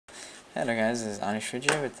Hello guys, this is Anish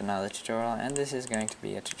Vijay with another tutorial, and this is going to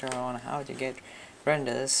be a tutorial on how to get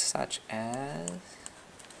renders such as...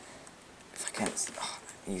 If I can't...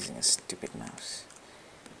 I'm using a stupid mouse.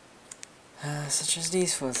 Such as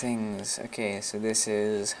these four things. Okay, so this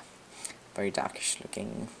is very darkish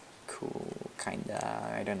looking, cool,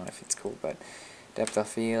 kinda, I don't know if it's cool, but depth of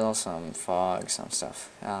field, some fog, some stuff.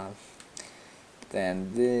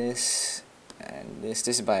 Then this, and this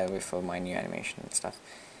is by the way for my new animation and stuff.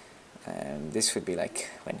 This would be like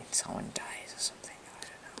when someone dies or something. I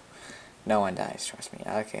don't know. No one dies, trust me.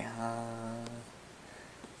 Okay.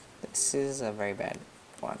 This is a very bad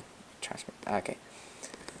one. Trust me. Okay.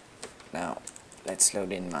 Now let's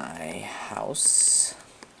load in my house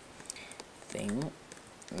thing.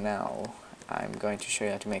 Now I'm going to show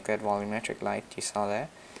you how to make that volumetric light you saw there.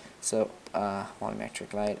 So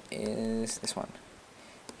volumetric light is this one.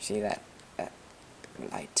 You see that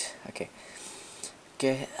light? Okay.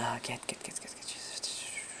 Get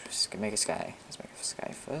just make a sky. Let's make a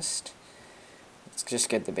sky first. Let's just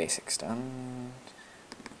get the basics done.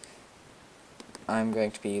 I'm going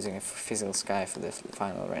to be using a physical sky for the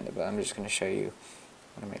final render, but I'm just going to show you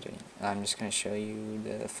what am I doing. I'm just going to show you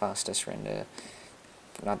the fastest render,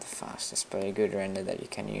 not the fastest, but a good render that you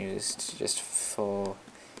can use just for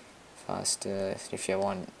faster if you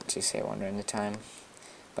want to save on render time.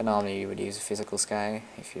 But normally you would use a physical sky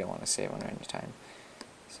if you don't want to save on render time.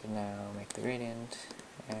 So now make the gradient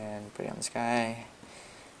and put it on the sky,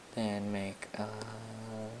 then make the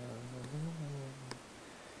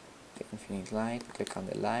infinite light, click on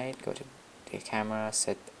the light, go to the camera,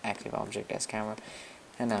 set active object as camera,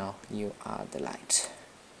 and now you are the light.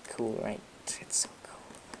 Cool, right? It's so cool.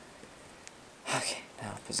 Okay,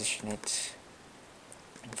 now position it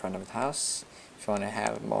in front of the house. If you want to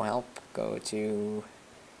have more help, go to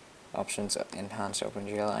options, enhance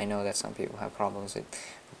OpenGL. I know that some people have problems with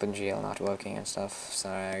OpenGL not working and stuff.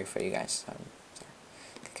 Sorry for you guys. Sorry.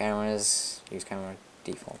 The cameras, use camera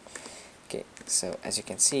default. Okay, so as you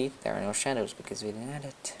can see, there are no shadows because we didn't add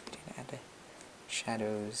it. We didn't add the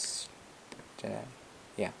shadows.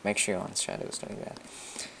 Yeah, make sure you're on shadows doing that.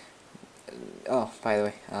 Oh, by the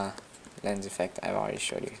way, lens effect. I've already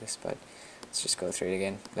showed you this, but let's just go through it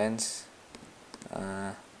again. Lens,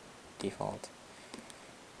 default.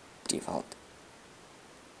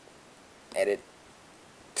 Edit.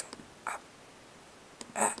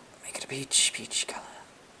 Make it a peach color.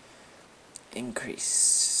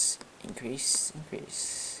 Increase.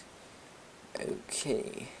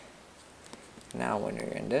 Okay. Now when we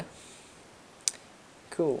render,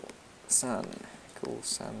 cool sun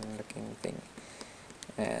looking thing.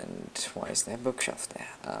 And why is there a bookshelf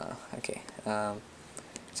there? Okay.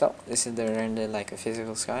 So this is the render like a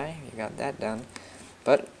physical sky. You got that done,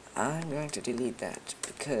 but I'm going to delete that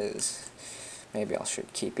because maybe I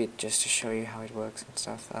should keep it just to show you how it works and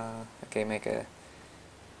stuff. Okay, make a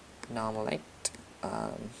normal light.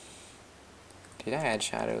 Did I add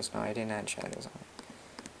shadows? No, I didn't add shadows on it.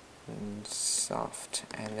 And soft,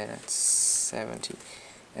 and then it's 70.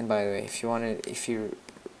 And by the way, if you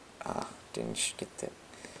didn't get the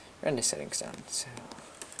render settings done, so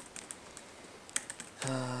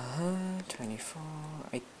 24.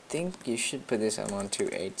 I think you should put this on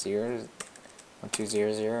 1280,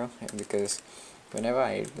 1200, because whenever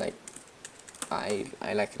I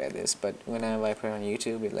like it at this, but whenever I put it on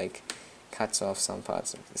YouTube, it like cuts off some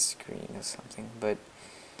parts of the screen or something. But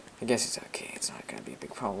I guess it's okay. It's not gonna be a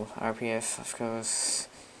big problem. RPF, of course,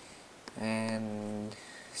 and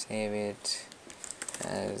save it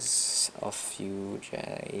as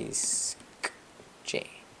J.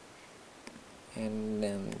 And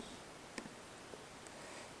then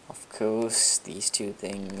of course these two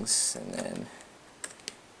things, and then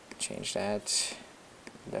change that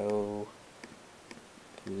low.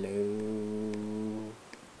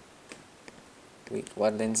 Wait,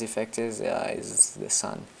 what lens effect is the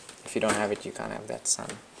sun. If you don't have it, you can't have that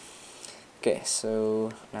sun. Okay,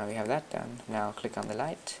 so now we have that done. Now click on the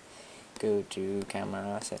light, go to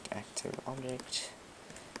camera, set active object,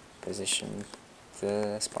 position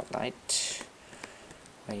the spotlight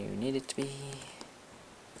where you need it to be.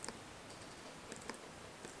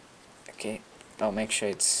 Okay, oh, make sure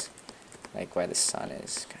it's like where the sun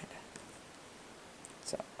is, kinda.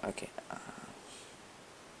 So, okay,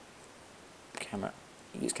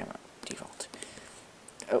 use camera default.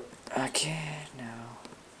 Oh, okay, now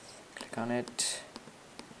click on it.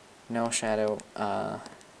 No shadow.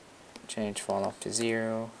 Change fall off to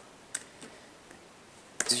 0.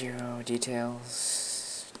 0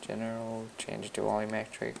 details. General. Change it to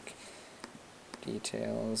volumetric.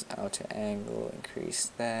 Details. Outer angle.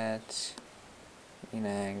 Increase that. in an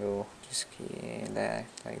angle, just key that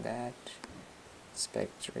like that.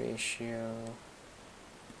 Aspect ratio,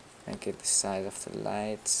 make it the size of the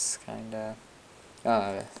lights, kinda.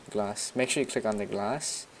 Glass. Make sure you click on the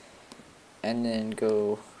glass and then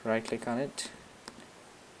go right click on it,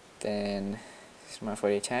 then Smart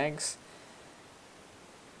 4D tags,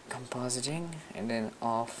 compositing, and then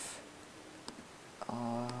off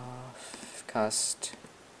cast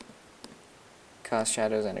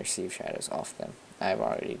shadows and receive shadows off them. I've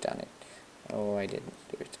already done it. Oh, I didn't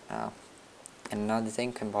do it. And another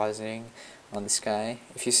thing, compositing on the sky.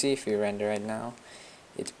 If you render right now,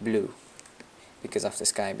 it's blue because of the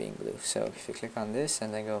sky being blue. So if you click on this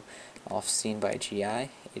and then go off scene by GI,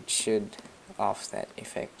 it should off that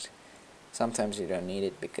effect. Sometimes you don't need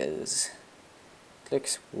it because it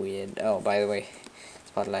looks weird. Oh, by the way,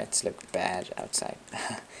 spotlights look bad outside.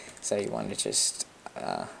 So you want to just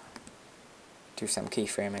do some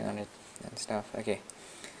keyframing on it and stuff. Okay,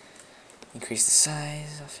 increase the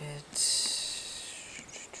size of it.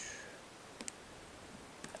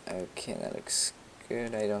 Okay, that looks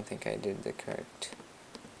good. I don't think I did the correct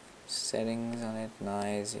settings on it.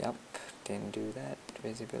 Noise, yep, didn't do that.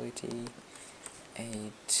 Visibility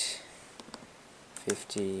 8,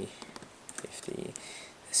 50, 50.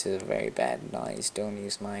 This is a very bad noise. Don't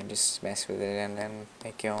use mine, just mess with it and then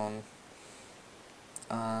make your own.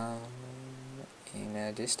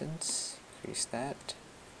 Inner distance, increase that.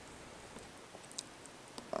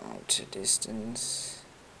 Outer distance.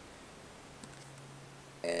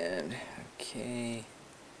 And okay.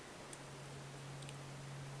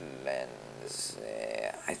 Lens.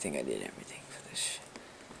 I think I did everything for this.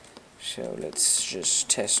 So let's just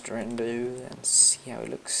test render and see how it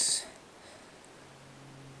looks.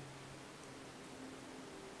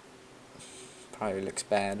 Probably looks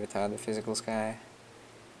bad without the physical sky.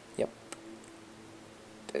 Yep,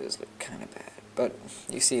 it does look kind of bad, but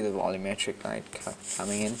you see the volumetric light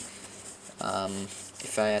coming in.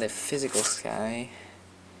 If I had a physical sky,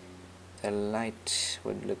 the light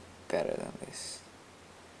would look better than this.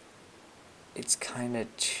 It's kind of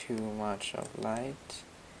too much of light,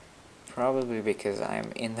 probably because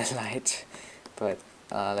I'm in the light, but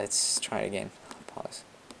let's try it again. Pause.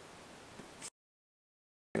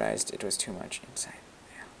 Realized it was too much inside.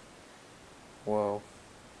 Yeah. Whoa.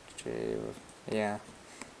 Yeah.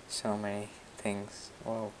 So many things.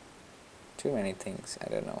 Whoa. Too many things. I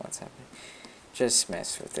don't know what's happening. Just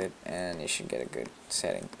mess with it and you should get a good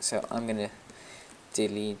setting. So I'm gonna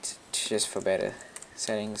delete, just for better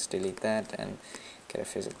settings, delete that and get a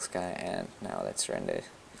physical sky. And now let's render.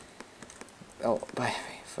 Oh, by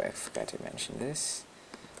the way, I forgot to mention this.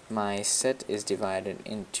 My set is divided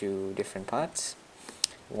into different parts.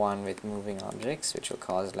 One with moving objects, which will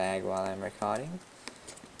cause lag while I'm recording.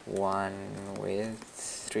 One with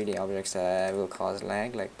 3D objects that will cause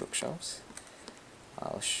lag, like bookshelves.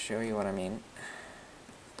 I'll show you what I mean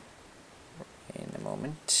in a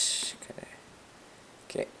moment.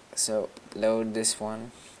 Okay, so load this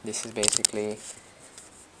one. This is basically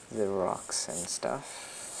the rocks and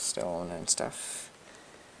stuff, stone and stuff.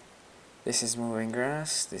 This is moving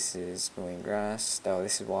grass, this is moving grass, oh,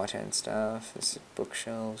 this is water and stuff, this is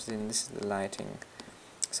bookshelves, and this is the lighting.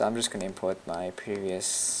 So I'm just going to import my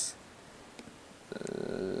previous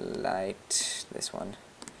light, this one.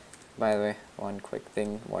 By the way, one quick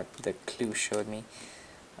thing, what the clue showed me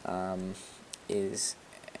is,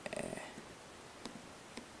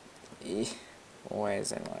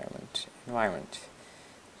 where's environment? Environment.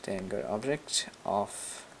 Then go to object,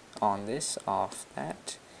 off on this, off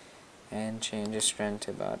that. And change the strength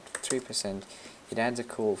to about 3%. It adds a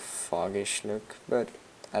cool foggish look, but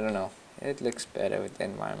I don't know, it looks better with the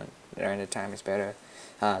environment. The render time is better,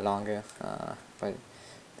 longer, but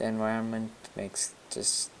the environment makes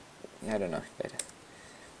just, I don't know, better.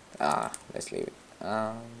 Let's leave it.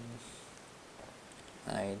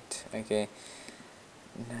 Right, okay.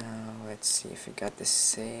 Now let's see if we got the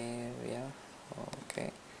save. Yeah,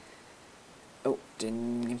 okay. Oh,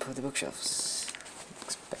 didn't import the bookshelves.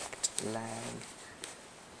 Expect lag.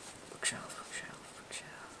 Bookshelf.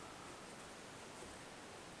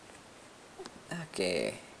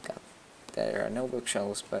 Okay, there are no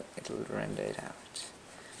bookshelves, but it'll render it out.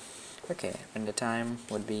 Okay, render time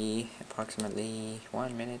would be approximately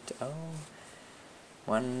 1 minute. Oh,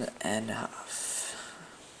 1.5.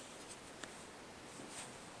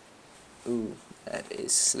 Ooh, that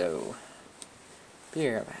is slow. Be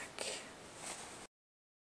right back.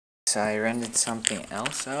 So I rendered something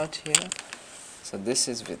else out here. So this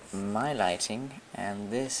is with my lighting,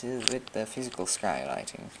 and this is with the physical sky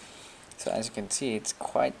lighting. So as you can see, it's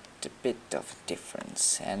quite a bit of a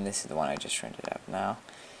difference, and this is the one I just rendered out now.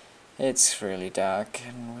 It's really dark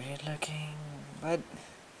and weird looking, but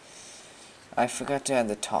I forgot to add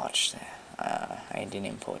the torch there. I didn't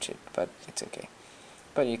import it, but it's okay.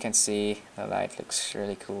 But you can see the light looks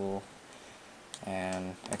really cool.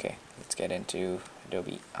 And okay, let's get into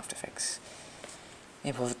Adobe After Effects.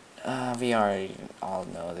 Import. We already all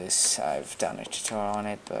know this. I've done a tutorial on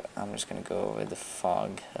it, but I'm just gonna go over the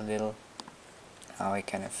fog a little. How it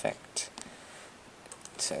can affect.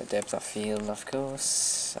 So depth of field, of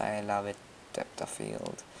course. I love it. Depth of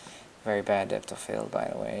field. Very bad depth of field, by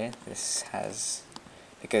the way. This has,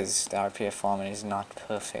 because the RPF format is not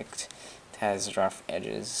perfect, it has rough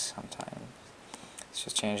edges sometimes.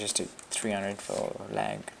 So changes to 300 for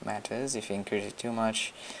lag matters. If you increase it too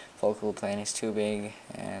much, focal plane is too big,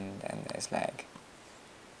 and then there's lag.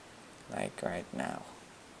 Like right now.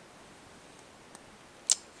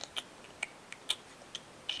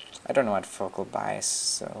 I don't know what focal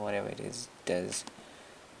bias or whatever it is does.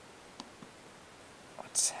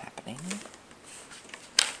 What's happening?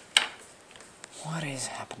 What is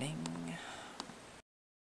happening?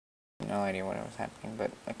 No idea what was happening,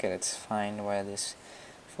 but okay, let's find where this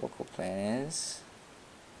focal plane is.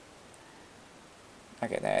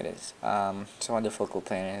 Okay, there it is. So what the focal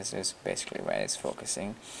plane is basically where it's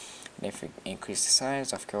focusing. And if we increase the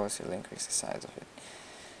size, of course, it'll increase the size of it.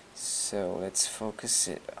 So let's focus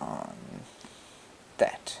it on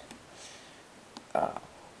that.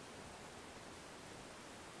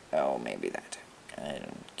 Oh, maybe that. I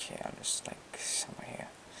don't care, just like somewhere here.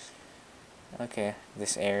 Okay,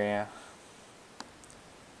 this area.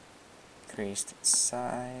 Increase its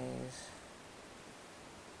size.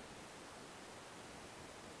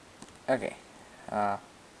 Okay,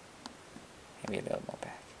 maybe a little more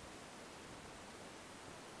back.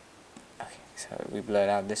 Okay, so we blurred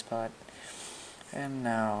out this part. And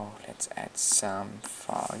now let's add some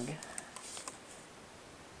fog.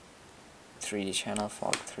 3D channel,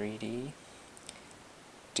 fog 3D.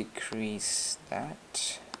 Decrease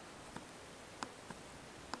that.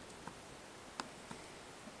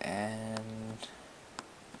 And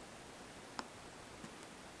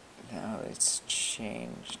now let's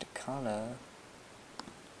change the color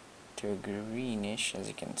to a greenish. As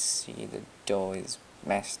you can see, the door is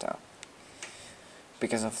messed up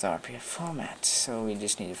because of the RPF format, so we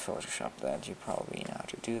just need to Photoshop that. You probably know how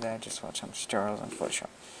to do that. Just watch some tutorials on Photoshop.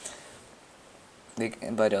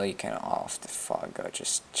 But you can off the fog or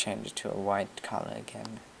just change it to a white color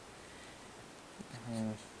again.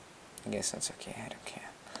 I guess that's okay, I don't care.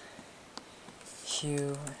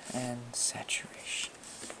 Hue and saturation.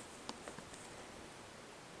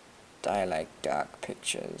 I like dark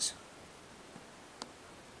pictures.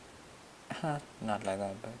 Not like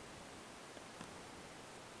that, but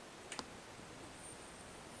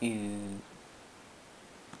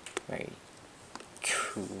very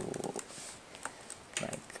cool.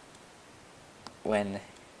 Like when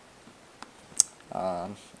I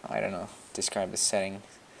don't know, describe the setting.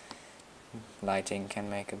 Lighting can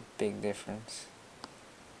make a big difference.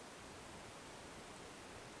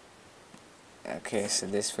 Okay, so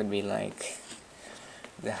this would be like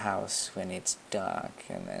the house when it's dark,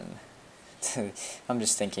 and then I'm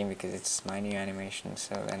just thinking because it's my new animation,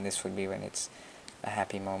 so then this would be when it's a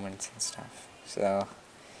happy moment and stuff. So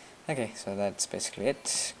okay, so that's basically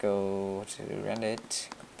it. Go to render it,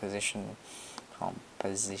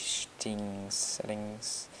 compositing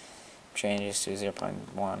settings, changes to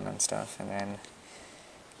 0.1 and stuff, and then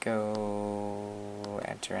go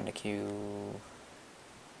add to render queue,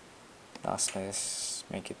 lossless,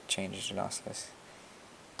 make it change to lossless,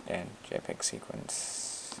 then JPEG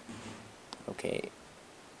sequence. Okay,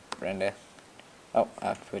 render. Oh,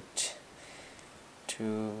 output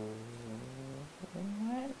to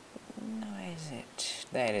what? No, is it?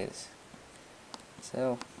 There it is.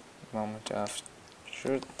 So, moment of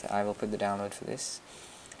truth. I will put the download for this.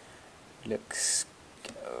 Looks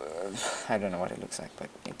I don't know what it looks like, but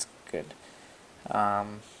it's good.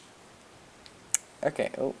 Okay,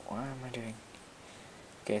 oh, what am I doing?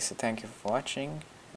 Okay, so thank you for watching.